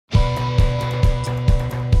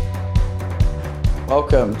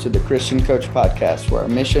Welcome to the Christian Coach Podcast, where our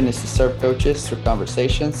mission is to serve coaches through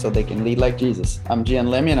conversations so they can lead like Jesus. I'm Gian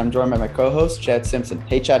Lemmy, and I'm joined by my co-host, Chad Simpson.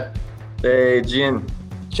 Hey, Chad. Hey, Gian.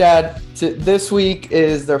 Chad, this week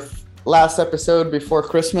is the last episode before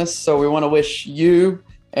Christmas, so we want to wish you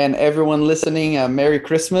and everyone listening a Merry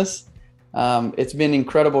Christmas. It's been an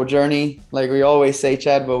incredible journey, like we always say,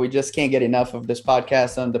 Chad, but we just can't get enough of this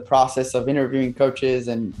podcast and the process of interviewing coaches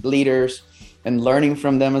and leaders and learning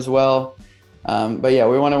from them as well. But yeah,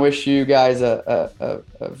 we want to wish you guys a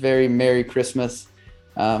very Merry Christmas,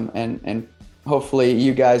 and hopefully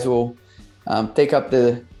you guys will take up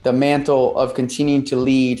the mantle of continuing to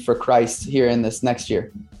lead for Christ here in this next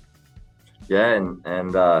year. Yeah,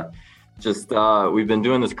 and we've been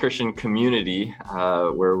doing this Christian community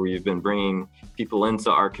where we've been bringing people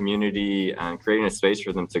into our community and creating a space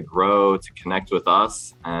for them to grow, to connect with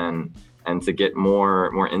us, and to get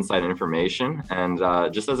more insight and information. And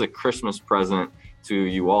just as a Christmas present to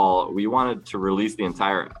you all, we wanted to release the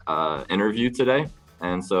entire interview today.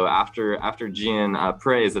 And so after Gian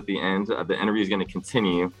prays at the end, the interview is going to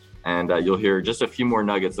continue, and you'll hear just a few more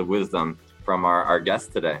nuggets of wisdom from our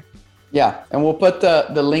guest today. Yeah, and we'll put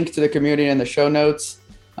the link to the community in the show notes.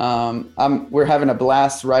 We're having a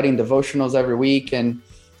blast writing devotionals every week, and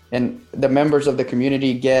the members of the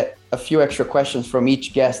community get a few extra questions from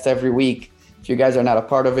each guest every week, if you guys are not a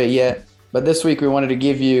part of it yet. But this week we wanted to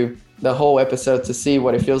give you the whole episode to see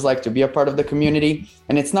what it feels like to be a part of the community.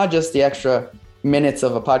 And it's not just the extra minutes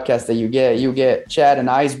of a podcast that you get Chad and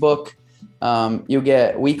I's book, you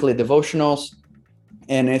get weekly devotionals.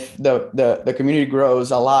 And if the community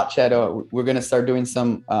grows a lot, Chad, we're going to start doing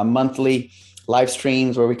some monthly live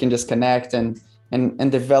streams where we can just connect and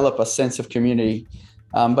develop a sense of community.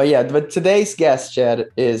 But today's guest, Chad,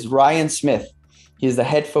 is Ryan Smith. He's the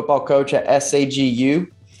head football coach at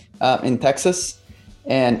SAGU in Texas.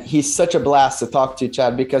 And he's such a blast to talk to,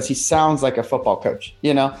 Chad, because he sounds like a football coach.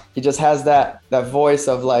 You know, he just has that voice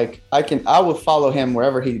of like, I will follow him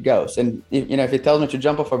wherever he goes. And, if he tells me to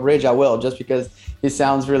jump off a bridge, I will, just because he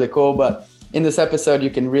sounds really cool. But in this episode, you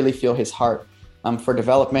can really feel his heart for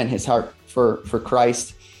development, his heart for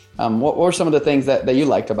Christ. What were some of the things that you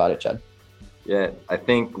liked about it, Chad? Yeah, I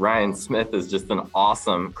think Ryan Smith is just an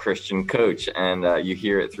awesome Christian coach. And you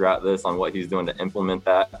hear it throughout this on what he's doing to implement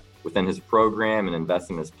that within his program and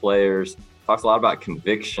invest in his players. Talks a lot about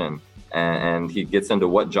conviction, and he gets into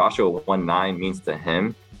what Joshua 1:9 means to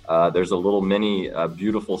him. There's a little mini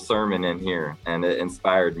beautiful sermon in here, and it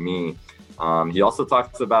inspired me. He also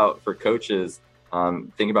talks about, for coaches,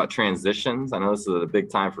 thinking about transitions. I know this is a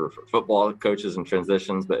big time for football coaches and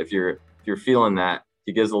transitions, but if you're feeling that,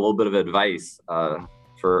 he gives a little bit of advice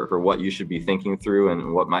for what you should be thinking through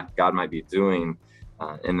and what God might be doing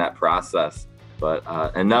in that process. But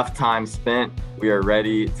enough time spent. We are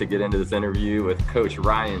ready to get into this interview with Coach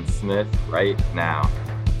Ryan Smith right now.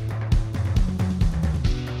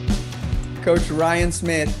 Coach Ryan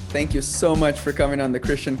Smith, thank you so much for coming on the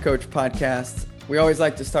Christian Coach Podcast. We always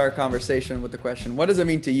like to start a conversation with the question, what does it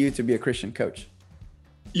mean to you to be a Christian coach?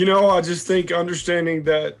 I just think understanding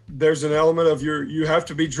that there's an element of you have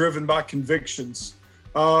to be driven by convictions.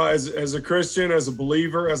 As a Christian, as a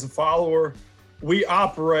believer, as a follower, we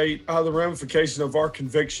operate out of the ramification of our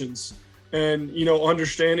convictions. And,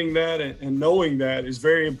 understanding that and knowing that is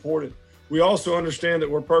very important. We also understand that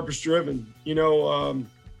we're purpose driven. You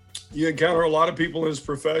encounter a lot of people in this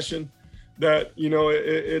profession that,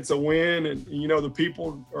 it's a win, and, the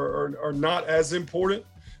people are not as important.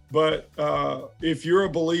 But if you're a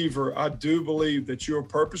believer, I do believe that you're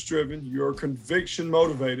purpose driven, you're conviction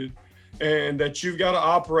motivated, and that you've got to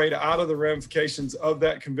operate out of the ramifications of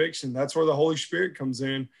that conviction. That's where the Holy Spirit comes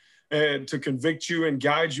in, and to convict you and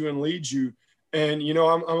guide you and lead you. And,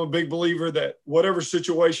 I'm a big believer that whatever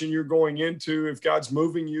situation you're going into, if God's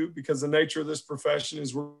moving you, because the nature of this profession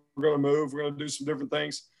is we're going to move, we're going to do some different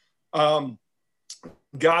things.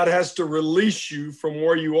 God has to release you from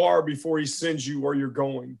where you are before he sends you where you're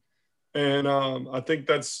going. And I think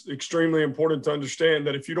that's extremely important to understand,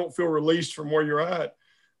 that if you don't feel released from where you're at,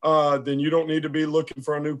 then you don't need to be looking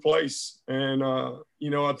for a new place. And,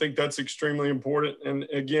 I think that's extremely important. And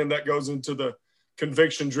again, that goes into the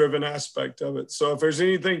conviction-driven aspect of it. So if there's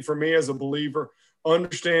anything for me as a believer,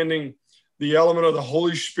 understanding the element of the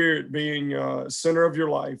Holy Spirit being center of your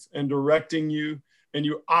life and directing you, and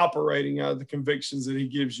you operating out of the convictions that he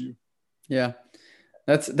gives you. Yeah,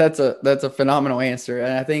 that's a phenomenal answer.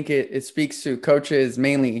 And I think it speaks to coaches,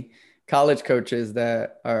 mainly college coaches,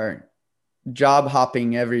 that are job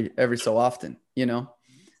hopping every so often,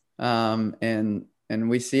 and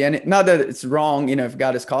we see, and not that it's wrong, if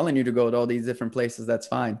God is calling you to go to all these different places, that's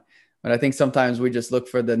fine. But I think sometimes we just look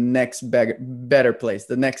for the next better place,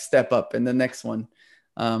 the next step up, and the next one.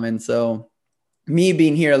 And so, me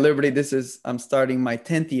being here at Liberty, I'm starting my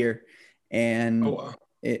 10th year, and Oh, wow.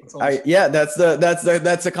 That's awesome.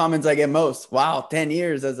 that's the comments I get most. Wow, 10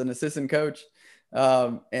 years as an assistant coach,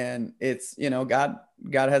 and it's God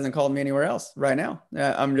hasn't called me anywhere else right now.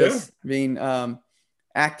 I'm just being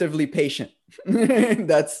actively patient.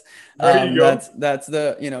 That's that's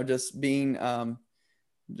the just being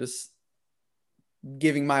just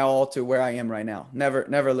giving my all to where I am right now.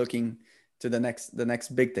 Never looking to the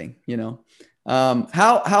next big thing.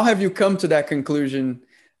 How have you come to that conclusion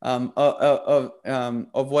of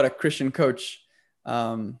what a Christian coach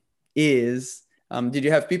is? Did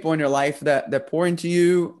you have people in your life that pour into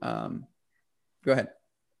you? Go ahead.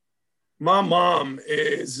 My mom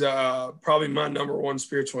is probably my number one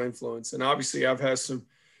spiritual influence. And obviously I've had some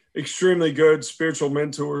extremely good spiritual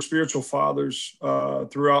mentors, spiritual fathers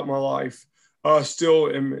throughout my life. Still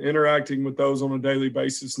am interacting with those on a daily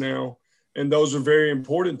basis now. And those are very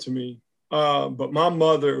important to me. But my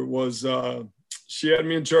mother was, she had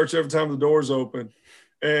me in church every time the doors open.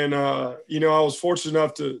 And, I was fortunate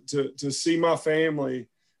enough to see my family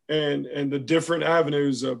and the different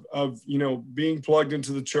avenues of being plugged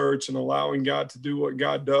into the church and allowing God to do what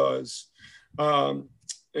God does,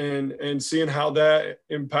 and seeing how that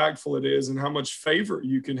impactful it is and how much favor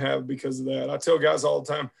you can have because of that. I tell guys all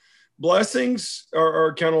the time, blessings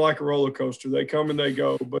are kind of like a roller coaster. They come and they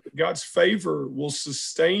go, but God's favor will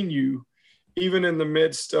sustain you even in the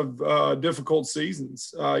midst of difficult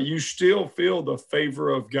seasons. You still feel the favor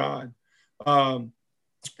of God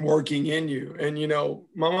working in you. And,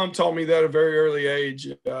 my mom taught me that at a very early age.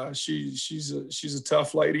 She's a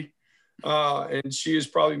tough lady. And she is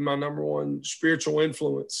probably my number one spiritual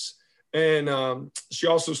influence. And she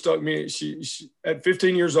also stuck me. She at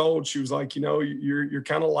 15 years old, she was like, you're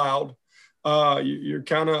kind of loud. You're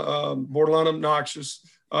kind of borderline obnoxious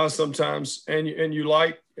sometimes. And you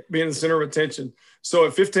like being the center of attention. So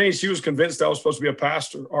at 15, she was convinced I was supposed to be a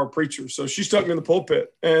pastor or a preacher. So she stuck me in the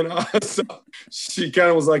pulpit. And so she kind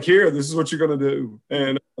of was like, here, this is what you're going to do.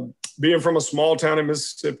 And being from a small town in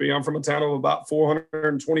Mississippi, I'm from a town of about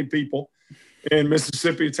 420 people in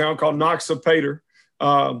Mississippi, a town called Noxapater.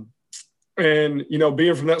 And,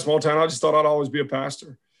 being from that small town, I just thought I'd always be a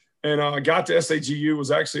pastor. And I got to SAGU,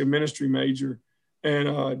 was actually a ministry major,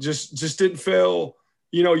 and just didn't feel,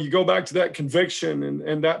 you go back to that conviction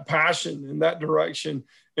and that passion and that direction.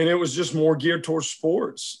 And it was just more geared towards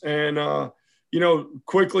sports. And,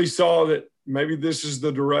 quickly saw that maybe this is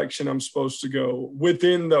the direction I'm supposed to go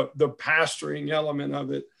within the pastoring element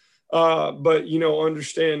of it. But,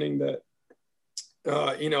 understanding that,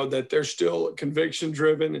 that they're still conviction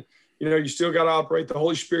driven. You still got to operate. The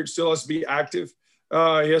Holy Spirit still has to be active. He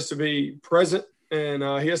has to be present, and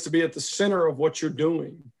he has to be at the center of what you're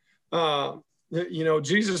doing.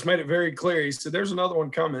 Jesus made it very clear. He said, there's another one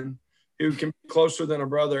coming who can be closer than a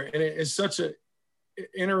brother. And it's such an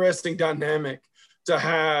interesting dynamic to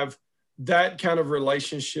have that kind of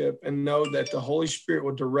relationship and know that the Holy Spirit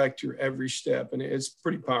will direct your every step. And it's a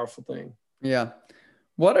pretty powerful thing. Yeah.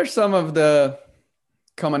 What are some of the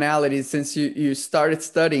commonalities since you started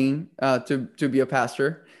studying to be a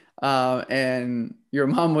pastor, and your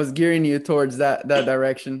mom was gearing you towards that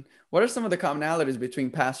direction? What are some of the commonalities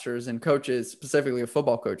between pastors and coaches, specifically a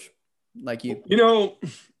football coach like you?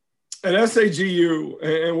 At SAGU,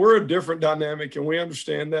 and we're a different dynamic, and we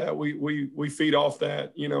understand that. We feed off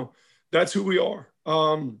that. That's who we are.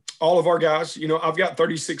 All of our guys, I've got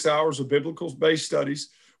 36 hours of biblical-based studies,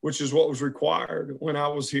 which is what was required when I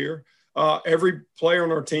was here. Every player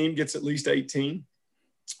on our team gets at least 18.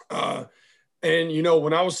 And,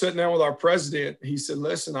 when I was sitting down with our president, he said,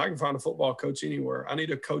 listen, I can find a football coach anywhere. I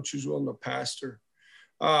need a coach who's willing to pastor.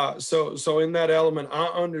 So in that element, I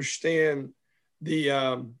understand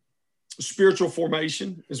the spiritual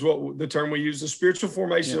formation is what the term we use. The spiritual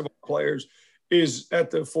formation of our players is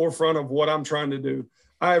at the forefront of what I'm trying to do.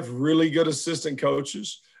 I have really good assistant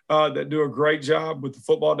coaches that do a great job with the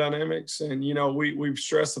football dynamics. And, we've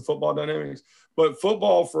stressed the football dynamics. But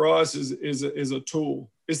football for us is a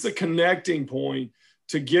tool. It's the connecting point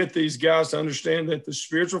to get these guys to understand that the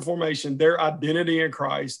spiritual formation, their identity in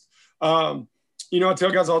Christ. I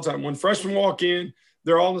tell guys all the time, when freshmen walk in,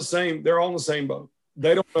 they're all in the same boat.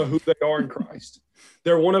 They don't know who they are in Christ.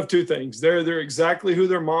 They're one of two things. They're exactly who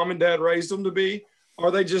their mom and dad raised them to be, or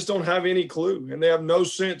they just don't have any clue and they have no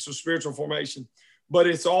sense of spiritual formation. But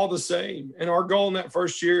it's all the same. And our goal in that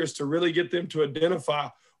first year is to really get them to identify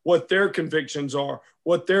what their convictions are,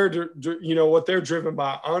 what they're driven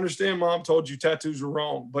by. I understand mom told you tattoos were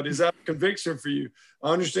wrong, but is that a conviction for you?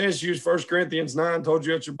 I understand she used 1 Corinthians 9, told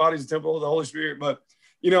you that your body's a temple of the Holy Spirit, but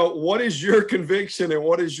what is your conviction and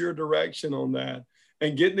what is your direction on that?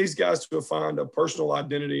 And getting these guys to find a personal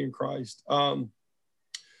identity in Christ. Some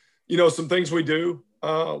things we do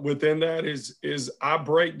within that is I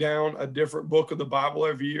break down a different book of the Bible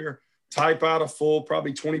every year, type out a full,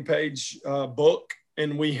 probably 20-page book,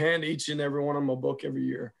 and we hand each and every one of them a book every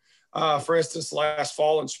year. For instance, last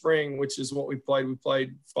fall and spring, which is what we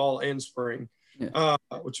played fall and spring,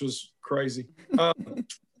 which was crazy.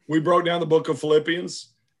 We broke down the book of Philippians.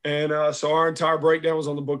 And so our entire breakdown was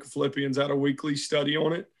on the book of Philippians. I had a weekly study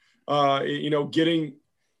on it.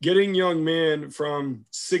 Getting young men from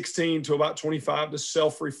 16 to about 25 to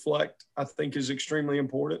self-reflect, I think, is extremely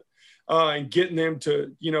important. And getting them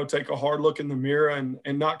to, take a hard look in the mirror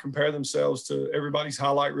and not compare themselves to everybody's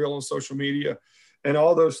highlight reel on social media and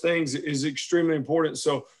all those things is extremely important.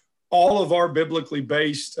 So all of our biblically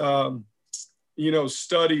based,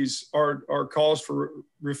 studies are calls for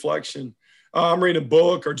reflection. I'm reading a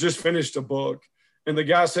book or just finished a book, and the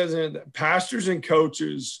guy says that pastors and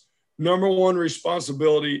coaches' number one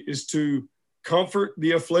responsibility is to comfort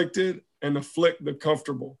the afflicted and afflict the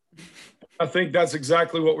comfortable. I think that's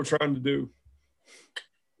exactly what we're trying to do.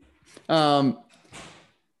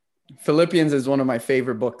 Philippians is one of my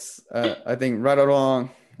favorite books. I think right or wrong,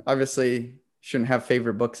 obviously shouldn't have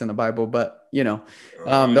favorite books in the Bible, but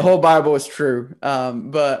the whole Bible is true.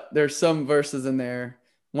 But there's some verses in there.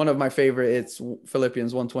 One of my favorite, it's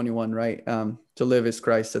Philippians 1:21, right? To live is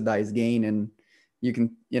Christ, to die is gain. And you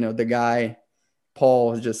can, the guy,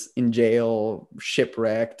 Paul, is just in jail,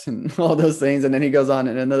 shipwrecked and all those things. And then he goes on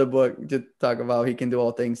in another book to talk about he can do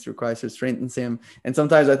all things through Christ who strengthens him. And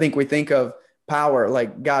sometimes I think we think of power,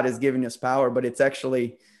 like God is giving us power, but it's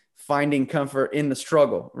actually finding comfort in the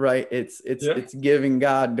struggle, right? It's giving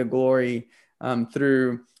God the glory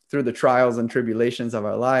through the trials and tribulations of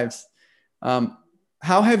our lives.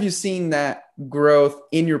 How have you seen that growth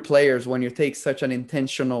in your players when you take such an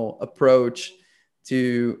intentional approach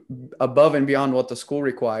to above and beyond what the school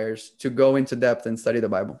requires to go into depth and study the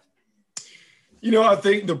Bible? I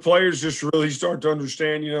think the players just really start to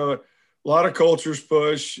understand, a lot of cultures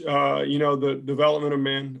push, the development of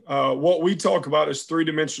men. What we talk about is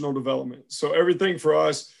three-dimensional development. So everything for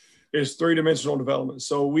us is three-dimensional development.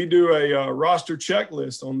 So we do a roster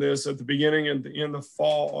checklist on this at the beginning and in the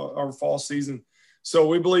fall season. So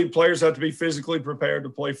we believe players have to be physically prepared to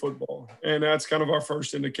play football. And that's kind of our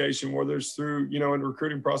first indication, whether it's through, in the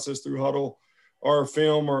recruiting process through huddle or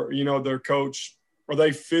film or, their coach, are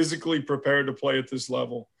they physically prepared to play at this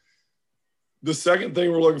level? The second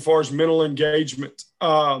thing we're looking for is mental engagement.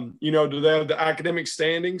 Do they have the academic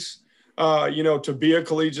standings, to be a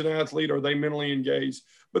collegiate athlete? Are they mentally engaged?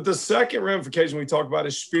 But the second ramification we talk about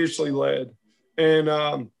is spiritually led.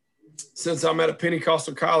 And, since I'm at a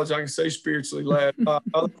Pentecostal college, I can say spiritually led.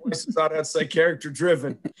 Other places I'd have to say character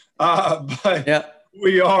driven. But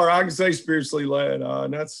we are, I can say spiritually led.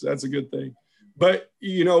 And that's a good thing. But,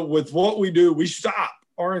 with what we do, we stop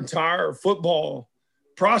our entire football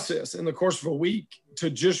process in the course of a week to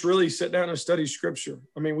just really sit down and study scripture.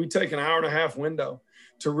 I mean, we take an hour and a half window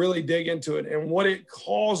to really dig into it. And what it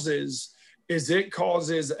causes is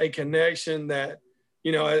a connection that,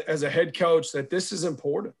 as a head coach, that this is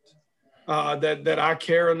important. That I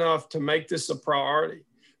care enough to make this a priority,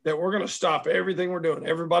 that we're going to stop everything we're doing.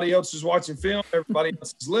 Everybody else is watching film. Everybody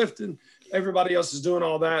else is lifting. Everybody else is doing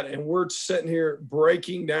all that. And we're sitting here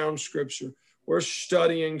breaking down scripture. We're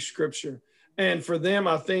studying scripture. And for them,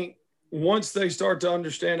 I think once they start to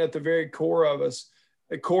understand at the very core of us,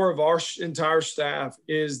 the core of our entire staff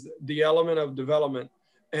is the element of development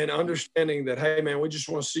and understanding that, hey, man, we just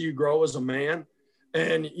want to see you grow as a man.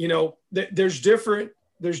 And, there's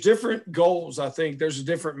different goals. I think there's a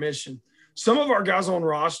different mission. Some of our guys on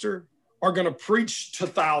roster are going to preach to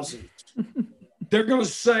thousands. They're going to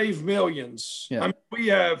save millions. Yeah. I mean, we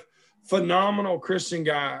have phenomenal Christian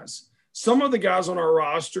guys. Some of the guys on our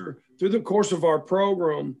roster through the course of our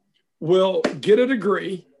program will get a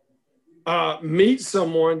degree, meet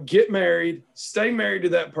someone, get married, stay married to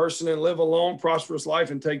that person and live a long, prosperous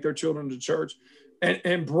life and take their children to church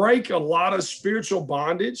and break a lot of spiritual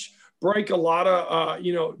bondage, break a lot of,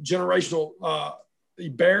 generational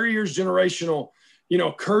barriers, generational,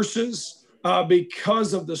 curses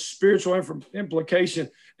because of the spiritual implication.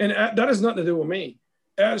 And that has nothing to do with me.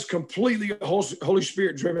 That is completely a Holy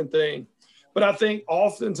Spirit driven thing. But I think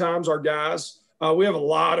oftentimes our guys, we have a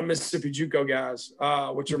lot of Mississippi JUCO guys,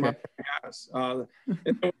 which are my guys. And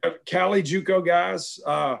we have Cali JUCO guys.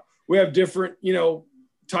 We have different,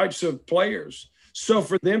 types of players. So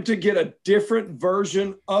for them to get a different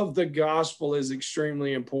version of the gospel is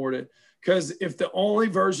extremely important, because if the only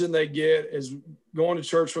version they get is going to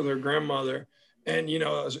church with their grandmother and, you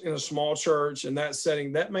know, in a small church in that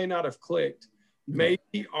setting, that may not have clicked.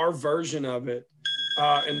 Maybe our version of it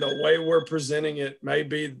and the way we're presenting it may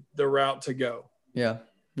be the route to go. Yeah.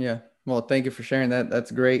 Yeah. Well, thank you for sharing that.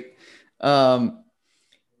 That's great. I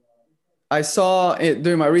saw it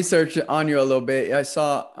doing my research on you a little bit. I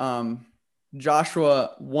saw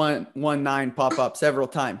Joshua 1:9 pop up several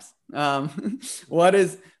times. What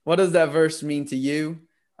does that verse mean to you?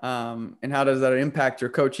 And how does that impact your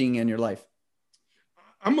coaching and your life?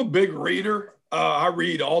 I'm a big reader. I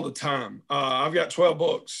read all the time. I've got 12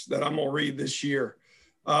 books that I'm going to read this year.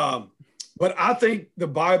 But I think the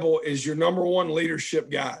Bible is your number one leadership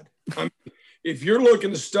guide. I mean, if you're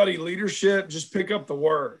looking to study leadership, just pick up the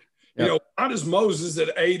word. Yep. You know, how does Moses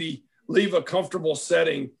at 80 leave a comfortable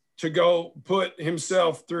setting to go put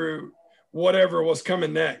himself through whatever was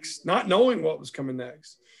coming next, not knowing what was coming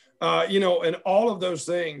next? You know, and all of those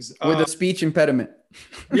things. With a speech impediment.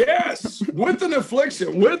 Yes, with an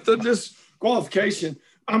affliction, with the disqualification.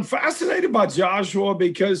 I'm fascinated by Joshua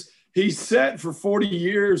because he sat for 40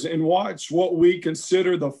 years and watched what we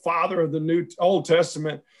consider the father of the Old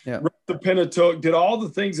Testament, wrote the Pentateuch, did all the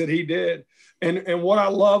things that he did. And what I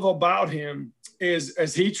love about him is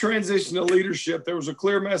as he transitioned to leadership, there was a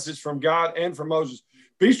clear message from God and from Moses.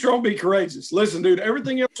 Be strong, be courageous. Listen, dude,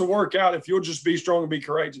 everything else will work out if you'll just be strong and be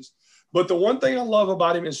courageous. But the one thing I love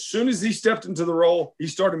about him, as soon as he stepped into the role, he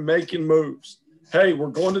started making moves. Hey, we're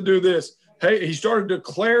going to do this. Hey, he started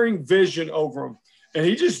declaring vision over him, and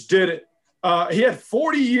he just did it. He had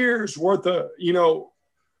 40 years worth of,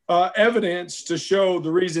 evidence to show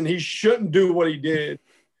the reason he shouldn't do what he did.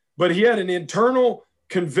 But he had an internal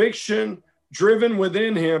conviction driven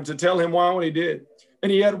within him to tell him why what he did.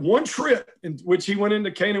 And he had one trip in which he went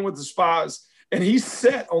into Canaan with the spies, and he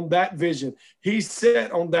set on that vision. He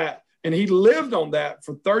set on that, and he lived on that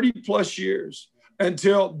for 30 plus years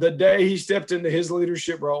until the day he stepped into his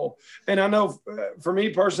leadership role. And I know for me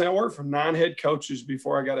personally, I worked for 9 head coaches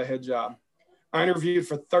before I got a head job. I interviewed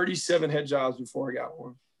for 37 head jobs before I got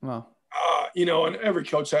one. Wow. And every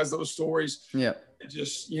coach has those stories. Yeah.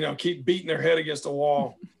 Just, keep beating their head against a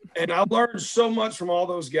wall. And I learned so much from all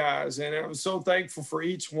those guys. And I'm so thankful for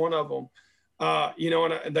each one of them,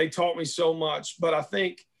 and they taught me so much. But I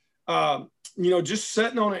think, just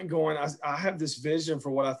sitting on it and going, I have this vision for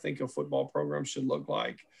what I think a football program should look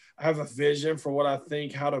like. I have a vision for what I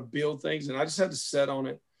think, how to build things. And I just had to sit on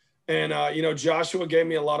it. And, Joshua gave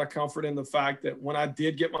me a lot of comfort in the fact that when I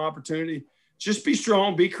did get my opportunity, just be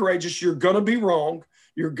strong, be courageous. You're going to be wrong.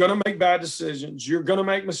 You're going to make bad decisions. You're going to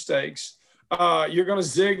make mistakes. You're going to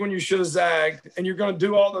zig when you should have zagged, and you're going to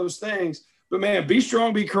do all those things. But, man, be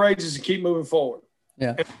strong, be courageous, and keep moving forward.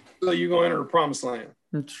 Yeah. So you're going to enter the promised land.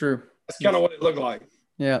 It's true. That's kind of what it looked like.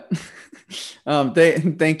 Yeah.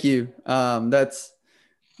 Thank you.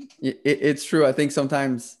 It's true. I think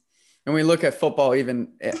sometimes when we look at football, even,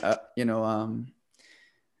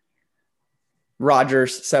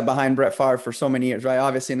 Rodgers sat behind Brett Favre for so many years, right?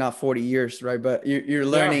 Obviously not 40 years, right? But you're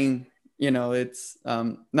learning, it's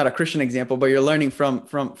not a Christian example, but you're learning from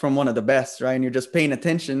one of the best, right? And you're just paying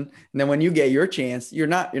attention. And then when you get your chance, you're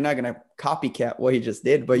not going to copycat what he just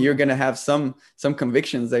did, but you're going to have some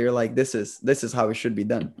convictions that you're like, this is how it should be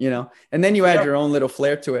done, and then you add your own little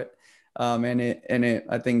flair to it.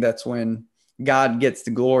 I think that's when God gets the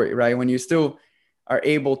glory, right? When you still are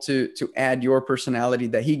able to add your personality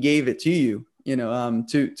that he gave it to you,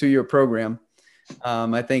 to your program.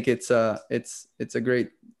 I think it's a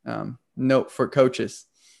great note for coaches.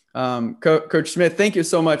 Coach Smith, thank you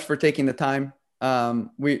so much for taking the time.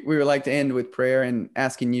 We would like to end with prayer and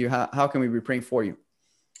asking you, how can we be praying for you?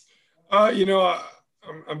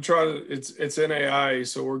 I'm trying to, it's NAI,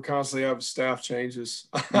 so we're constantly having staff changes.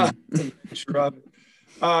 Sure of it.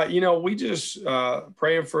 We just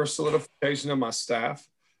praying for a solidification of my staff.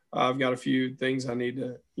 I've got a few things I need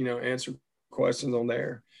to, answer questions on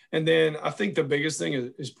there. And then I think the biggest thing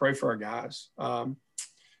is pray for our guys.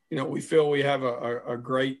 We feel we have a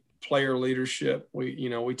great player leadership.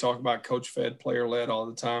 We talk about coach fed, player led all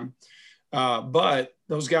the time. But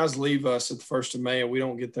those guys leave us at the 1st of May and we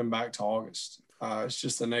don't get them back to August. It's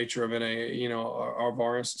just the nature of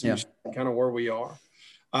our institution, kind of where we are.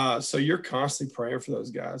 So you're constantly praying for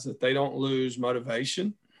those guys that they don't lose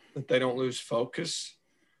motivation, that they don't lose focus,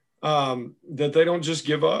 that they don't just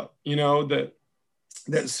give up,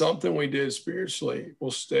 that something we did spiritually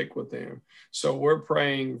will stick with them. So we're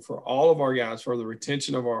praying for all of our guys, for the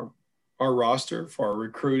retention of our our roster, for our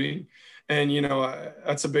recruiting. And,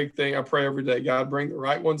 that's a big thing. I pray every day, God, bring the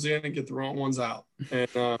right ones in and get the wrong ones out. And,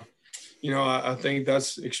 I think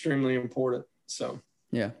that's extremely important. So,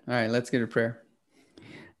 yeah. All right, let's get a prayer.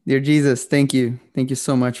 Dear Jesus, thank you. Thank you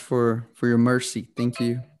so much for your mercy. Thank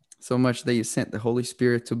you so much that you sent the Holy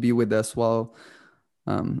Spirit to be with us while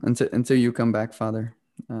until you come back, Father.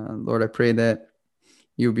 Lord, I pray that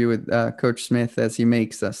you'll be with Coach Smith as he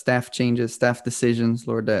makes staff changes, staff decisions,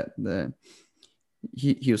 Lord, that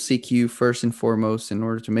he'll seek you first and foremost in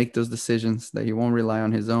order to make those decisions, that he won't rely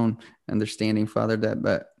on his own understanding, Father,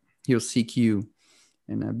 but he'll seek you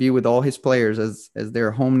and be with all his players as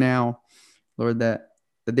they're home now, Lord, that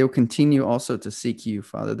they'll continue also to seek you,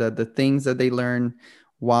 Father, that the things that they learn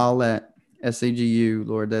while at SAGU,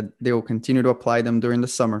 Lord, that they will continue to apply them during the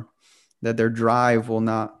summer, that their drive will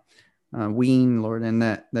not wean, Lord, and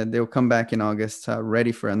that they'll come back in August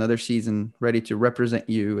ready for another season, ready to represent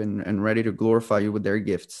you and ready to glorify you with their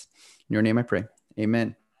gifts. In your name I pray.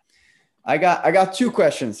 Amen. I got two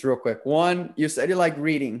questions real quick. One, you said you like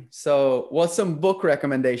reading. So what some book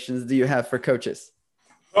recommendations do you have for coaches?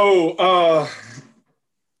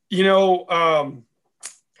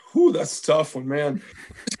 That's a tough one, man.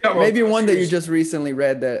 Maybe one that you just recently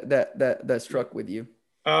read that struck with you.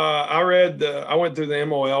 I went through the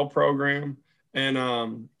MOL program, and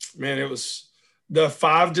man, it was the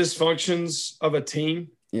 5 dysfunctions of a team.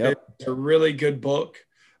 Yep. It's a really good book.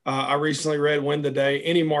 I recently read Win the Day.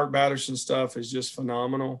 Any Mark Batterson stuff is just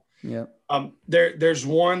phenomenal. Yep. There's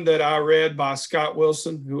one that I read by Scott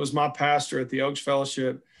Wilson, who was my pastor at the Oaks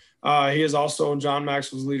Fellowship. He is also on John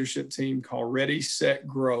Maxwell's leadership team, called Ready, Set,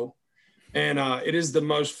 Grow. And it is the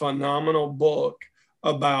most phenomenal book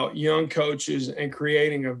about young coaches and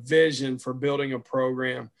creating a vision for building a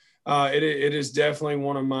program. It is definitely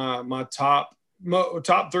one of my top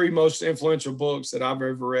 3 most influential books that I've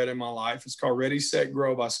ever read in my life. It's called Ready, Set,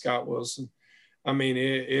 Grow by Scott Wilson. I mean,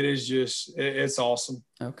 it is just, it's awesome.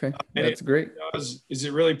 Okay. That's great.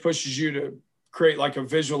 It really pushes you to create like a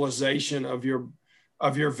visualization of your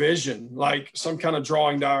vision, like some kind of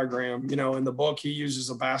drawing diagram. In the book, he uses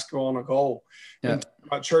a basketball and a goal and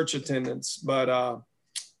about church attendance. But,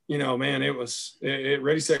 man,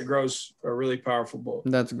 Ready, Set, Grow's a really powerful book.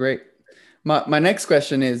 That's great. My next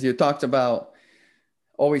question is, you talked about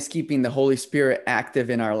always keeping the Holy Spirit active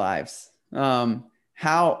in our lives.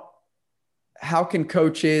 How can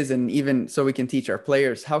coaches, and even so we can teach our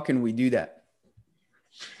players, how can we do that?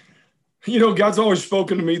 God's always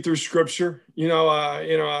spoken to me through scripture.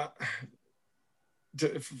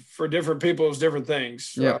 For different people, it was different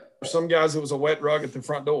things. Yeah. For some guys, it was a wet rug at the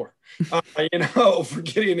front door. For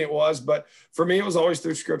Gideon it was, but for me, it was always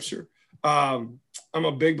through scripture. I'm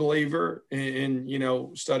a big believer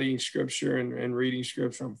in studying scripture and reading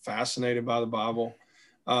scripture. I'm fascinated by the Bible.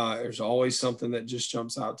 There's always something that just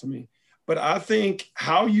jumps out to me. But I think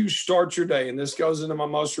how you start your day, and this goes into my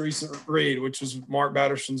most recent read, which was Mark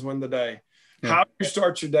Batterson's Win the Day. Yeah. How you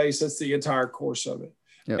start your day sets the entire course of it.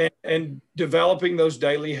 Yeah. And developing those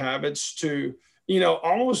daily habits to,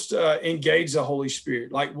 almost engage the Holy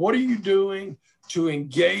Spirit. Like, what are you doing to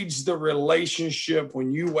engage the relationship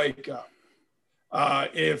when you wake up?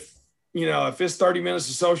 If it's 30 minutes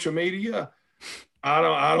of social media,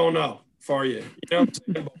 I don't know for you. You know what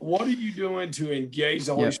I'm saying? But what are you doing to engage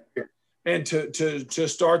the Holy Spirit and to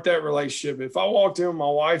start that relationship? If I walked in with my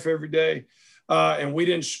wife every day and we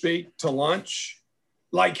didn't speak to lunch,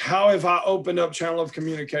 like, how have I opened up channel of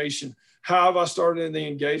communication? How have I started in the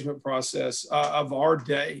engagement process of our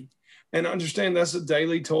day? And understand that's a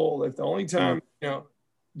daily toil. If the only time,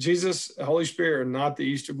 Jesus, the Holy Spirit are not the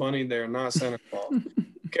Easter Bunny, they're not Santa Claus.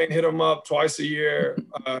 You can't hit them up twice a year,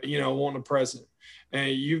 wanting a present.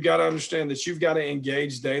 And you've got to understand that you've got to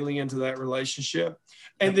engage daily into that relationship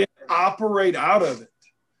and then operate out of it.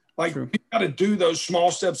 Like, you got to do those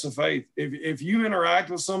small steps of faith. If you interact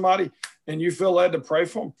with somebody and you feel led to pray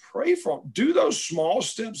for them, pray for them. Do those small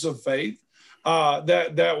steps of faith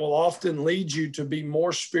that will often lead you to be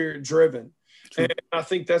more spirit driven. And I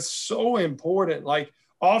think that's so important. Like,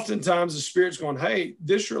 oftentimes the Spirit's going, hey,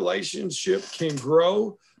 this relationship can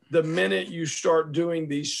grow the minute you start doing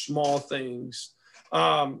these small things.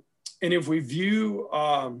 And if we view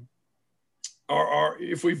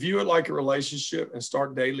if we view it like a relationship and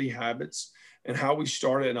start daily habits and how we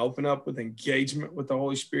start it and open up with engagement with the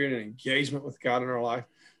Holy Spirit and engagement with God in our life,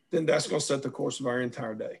 then that's going to set the course of our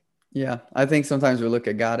entire day. Yeah. I think sometimes we look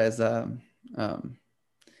at God as the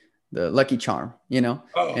lucky charm,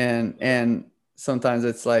 and sometimes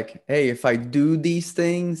it's like, hey, if I do these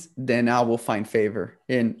things, then I will find favor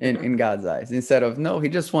in God's eyes, instead of, no, he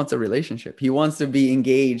just wants a relationship. He wants to be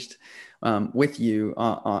engaged with you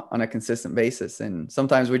on a consistent basis. And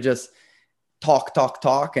sometimes we just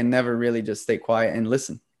talk, and never really just stay quiet and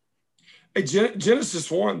listen. Hey, Genesis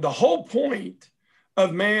 1, the whole point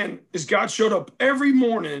of man is God showed up every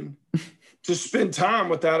morning to spend time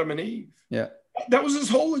with Adam and Eve. Yeah. That was his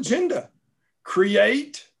whole agenda.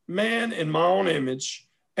 Create man in my own image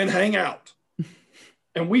and hang out.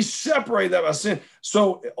 And we separate that by sin.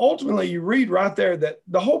 So ultimately you read right there that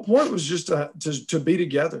the whole point was just to be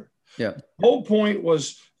together. Yeah. The whole point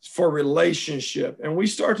was for relationship. And we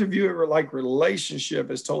start to view it like relationship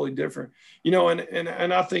is totally different,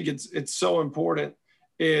 and I think it's so important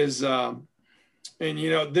is,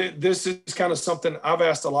 this is kind of something I've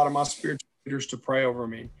asked a lot of my spiritual leaders to pray over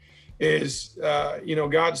me is,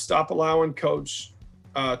 God, stop allowing coach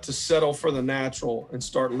to settle for the natural and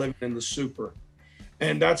start living in the super.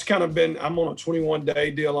 And that's kind of been, I'm on a 21-day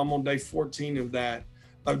deal. I'm on day 14 of that,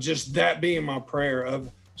 of just that being my prayer of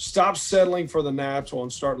stop settling for the natural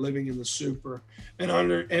and start living in the super.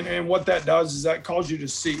 And what that does is that calls you to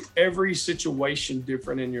see every situation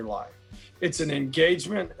different in your life. It's an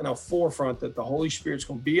engagement and a forefront that the Holy Spirit's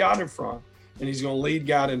going to be out in front and he's going to lead,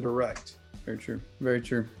 guide, and direct. Very true. Very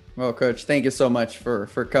true. Well, Coach, thank you so much for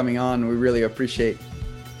coming on. We really appreciate it.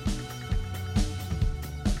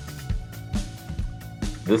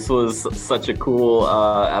 This was such a cool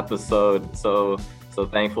episode. So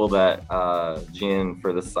thankful that Gian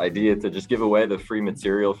for this idea to just give away the free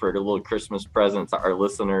material for a little Christmas present to our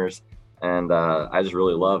listeners. And I just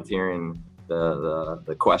really loved hearing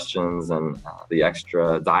the questions and the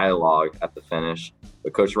extra dialogue at the finish.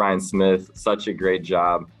 But Coach Ryan Smith, such a great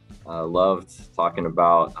job. Loved talking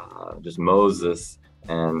about just Moses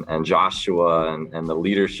and Joshua and the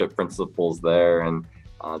leadership principles there. And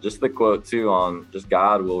just the quote too on just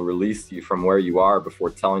God will release you from where you are before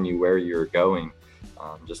telling you where you're going.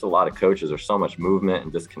 Just a lot of coaches, there's so much movement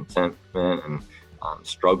and discontentment and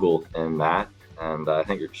struggle in that. And I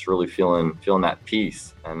think you're just really feeling that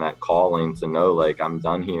peace and that calling to know, like, I'm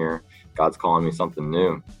done here. God's calling me something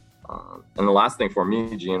new. And the last thing for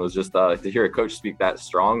me, Gian, was just to hear a coach speak that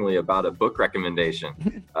strongly about a book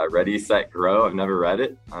recommendation, Ready, Set, Grow. I've never read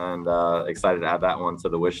it, and excited to add that one to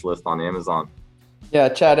the wish list on Amazon. Yeah,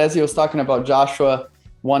 Chad, as he was talking about Joshua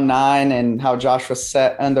 1:9 and how Joshua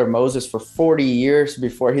sat under Moses for 40 years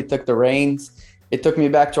before he took the reins, it took me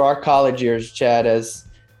back to our college years, Chad. As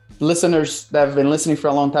listeners that have been listening for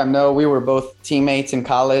a long time know, we were both teammates in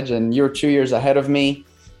college, and you were 2 years ahead of me,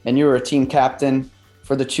 and you were a team captain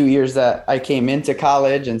for the 2 years that I came into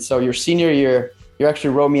college. And so your senior year, you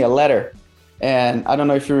actually wrote me a letter. And I don't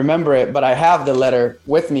know if you remember it, but I have the letter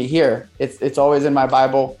with me here. It's always in my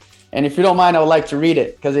Bible. And if you don't mind, I would like to read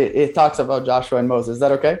it because it talks about Joshua and Moses. Is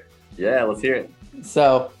that okay? Yeah, let's hear it.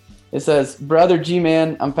 So it says, Brother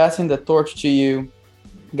G-Man, I'm passing the torch to you.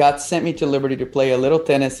 God sent me to Liberty to play a little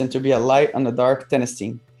tennis and to be a light on the dark tennis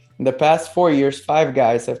team. In the past 4 years, 5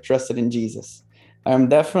 guys have trusted in Jesus. I am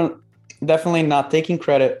definitely not taking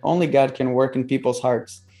credit. Only God can work in people's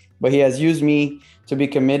hearts. But he has used me to be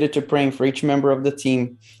committed to praying for each member of the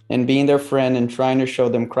team and being their friend and trying to show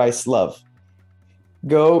them Christ's love.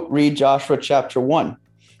 Go read Joshua chapter 1.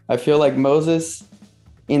 I feel like Moses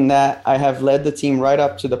in that I have led the team right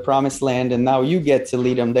up to the promised land, and now you get to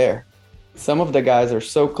lead them there. Some of the guys are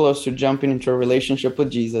so close to jumping into a relationship with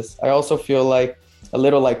Jesus. I also feel like a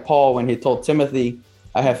little like Paul when he told Timothy,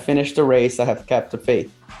 I have finished the race, I have kept the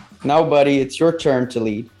faith. Now, buddy, it's your turn to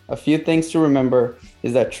lead. A few things to remember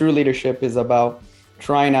is that true leadership is about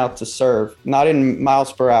trying out to serve, not in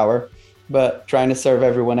miles per hour, but trying to serve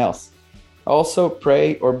everyone else. Also,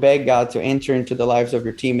 pray or beg God to enter into the lives of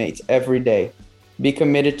your teammates every day. Be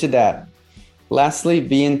committed to that. Lastly,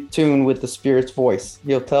 be in tune with the Spirit's voice.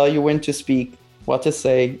 He'll tell you when to speak, what to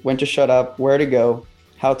say, when to shut up, where to go,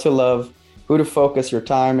 how to love, who to focus your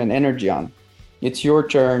time and energy on. It's your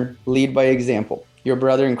turn. Lead by example. Your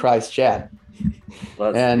brother in Christ, Chad.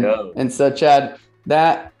 Let's go. And so, Chad,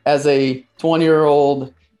 that as a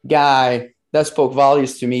 20-year-old guy, that spoke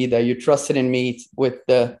volumes to me that you trusted in me with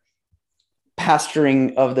the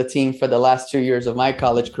pastoring of the team for the last 2 years of my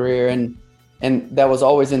college career. And that was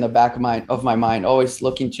always in the back of my mind, always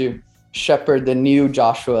looking to shepherd the new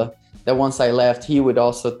Joshua, that once I left, he would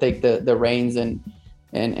also take the reins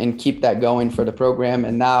and keep that going for the program.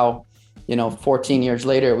 And now, 14 years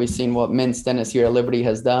later, we've seen what men's tennis here at Liberty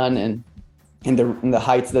has done and the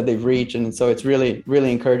heights that they've reached. And so it's really,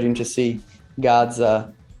 really encouraging to see God's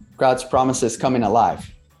promises coming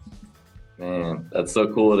alive. Man, that's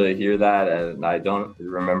so cool to hear that. And I don't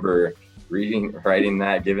remember writing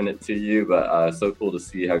that, giving it to you, but so cool to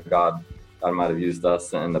see how God might have used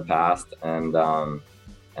us in the past. And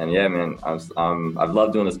And yeah, man, I've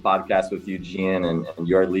loved doing this podcast with you, Gian, and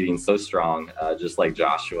you're leading so strong, just like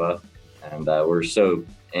Joshua. And we're so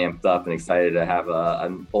amped up and excited to have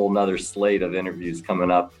a whole nother slate of interviews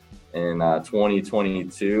coming up in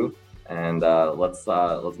 2022. And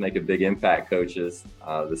let's make a big impact, coaches.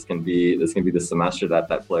 This can be the semester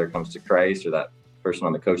that player comes to Christ, or that person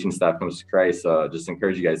on the coaching staff comes to Christ. So just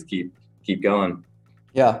encourage you guys to keep going.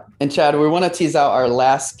 Yeah. And Chad, we want to tease out our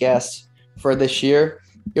last guest for this year.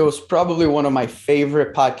 It was probably one of my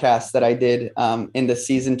favorite podcasts that I did in the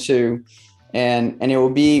season 2. And it will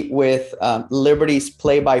be with Liberty's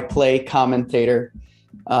play-by-play commentator.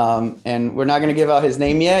 And we're not going to give out his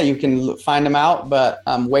name yet. You can find him out, but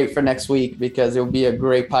wait for next week, because it will be a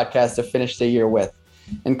great podcast to finish the year with.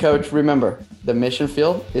 And Coach, remember, the mission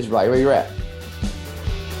field is right where you're at.